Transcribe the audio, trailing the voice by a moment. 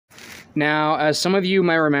Now, as some of you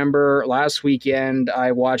might remember, last weekend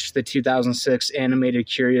I watched the 2006 animated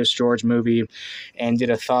Curious George movie and did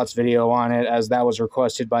a thoughts video on it, as that was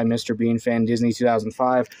requested by Mr.BeanFan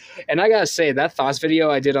Disney2005. And I gotta say, that thoughts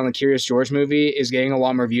video I did on the Curious George movie is getting a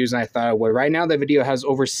lot more views than I thought it would. Right now, that video has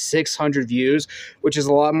over 600 views, which is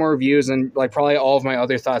a lot more views than like probably all of my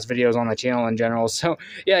other thoughts videos on the channel in general. So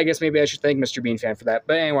yeah, I guess maybe I should thank Mr.BeanFan for that.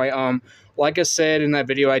 But anyway, like I said in that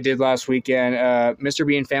video I did last weekend,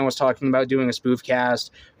 Mr.BeanFan was talking about doing a spoof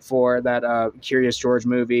cast for that Curious George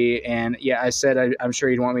movie, and yeah, I said I'm sure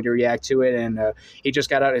he'd want me to react to it, and he just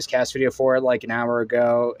got out his cast video for it like an hour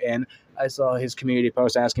ago, and I saw his community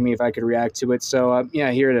post asking me if I could react to it, so yeah,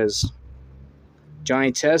 here it is.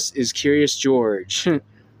 Johnny Test is Curious George.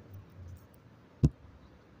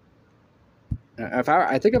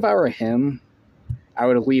 I think if I were him, I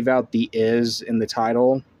would leave out the "is" in the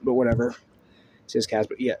title, but whatever. It's his cast,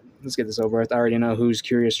 but yeah, let's get this over with. I already know who's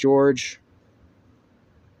Curious George.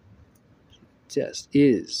 Test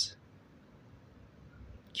is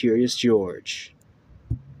Curious George.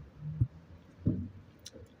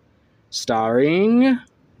 Starring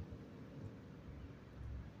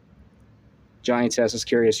Johnny Test as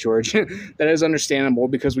Curious George. That is understandable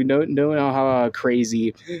because we don't know how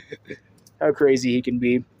crazy he can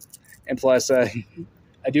be. And plus,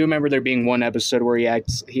 I do remember there being one episode where he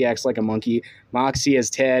acts like a monkey. Moxie as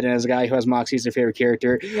Ted, and as a guy who has Moxie as their favorite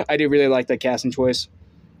character, I do really like that casting choice.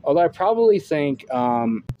 Although I probably think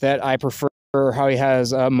that I prefer how he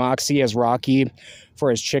has Moxie as Rocky for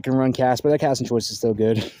his Chicken Run cast, but that casting choice is still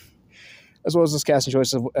good. As well as this casting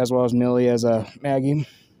choice, as well as Millie as Maggie.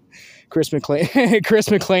 Chris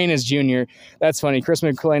McLean as Junior. That's funny. Chris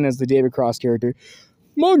McLean as the David Cross character.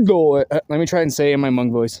 Mongol. Let me try and say it in my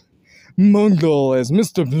Mong voice. Mongol as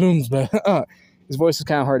Mr. Bloomsbury. His voice is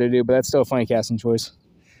kind of hard to do, but that's still a funny casting choice.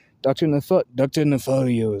 Dr.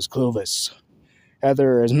 Nefario as Clovis.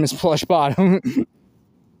 Heather as Miss Plushbottom.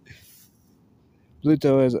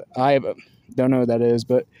 Pluto as Ivan. Don't know what that is,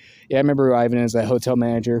 but yeah, I remember Ivan as that hotel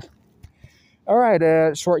manager. All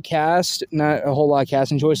right, short cast, not a whole lot of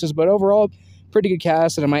casting choices, but overall, pretty good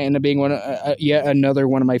cast, and it might end up being yet another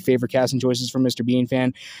one of my favorite casting choices from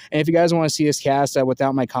Mr.BeanFan. And if you guys want to see this cast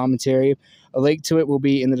without my commentary, a link to it will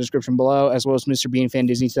be in the description below, as well as Mr.BeanFan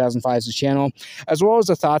Disney2005's channel, as well as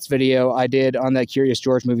a thoughts video I did on that Curious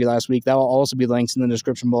George movie last week. That will also be linked in the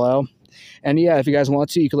description below. And yeah, if you guys want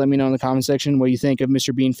to, you can let me know in the comment section what you think of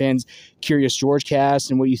Mr.BeanFan's Curious George cast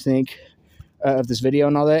and what you think of this video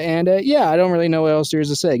and all that. And yeah, I don't really know what else there is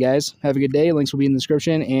to say, guys. Have a good day. Links will be in the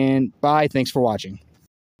description, and bye. Thanks for watching.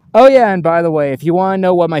 Oh yeah, and by the way, if you want to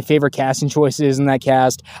know what my favorite casting choice is in that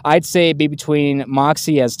cast, I'd say it'd be between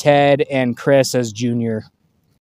Moxie as Ted and Chris as Junior.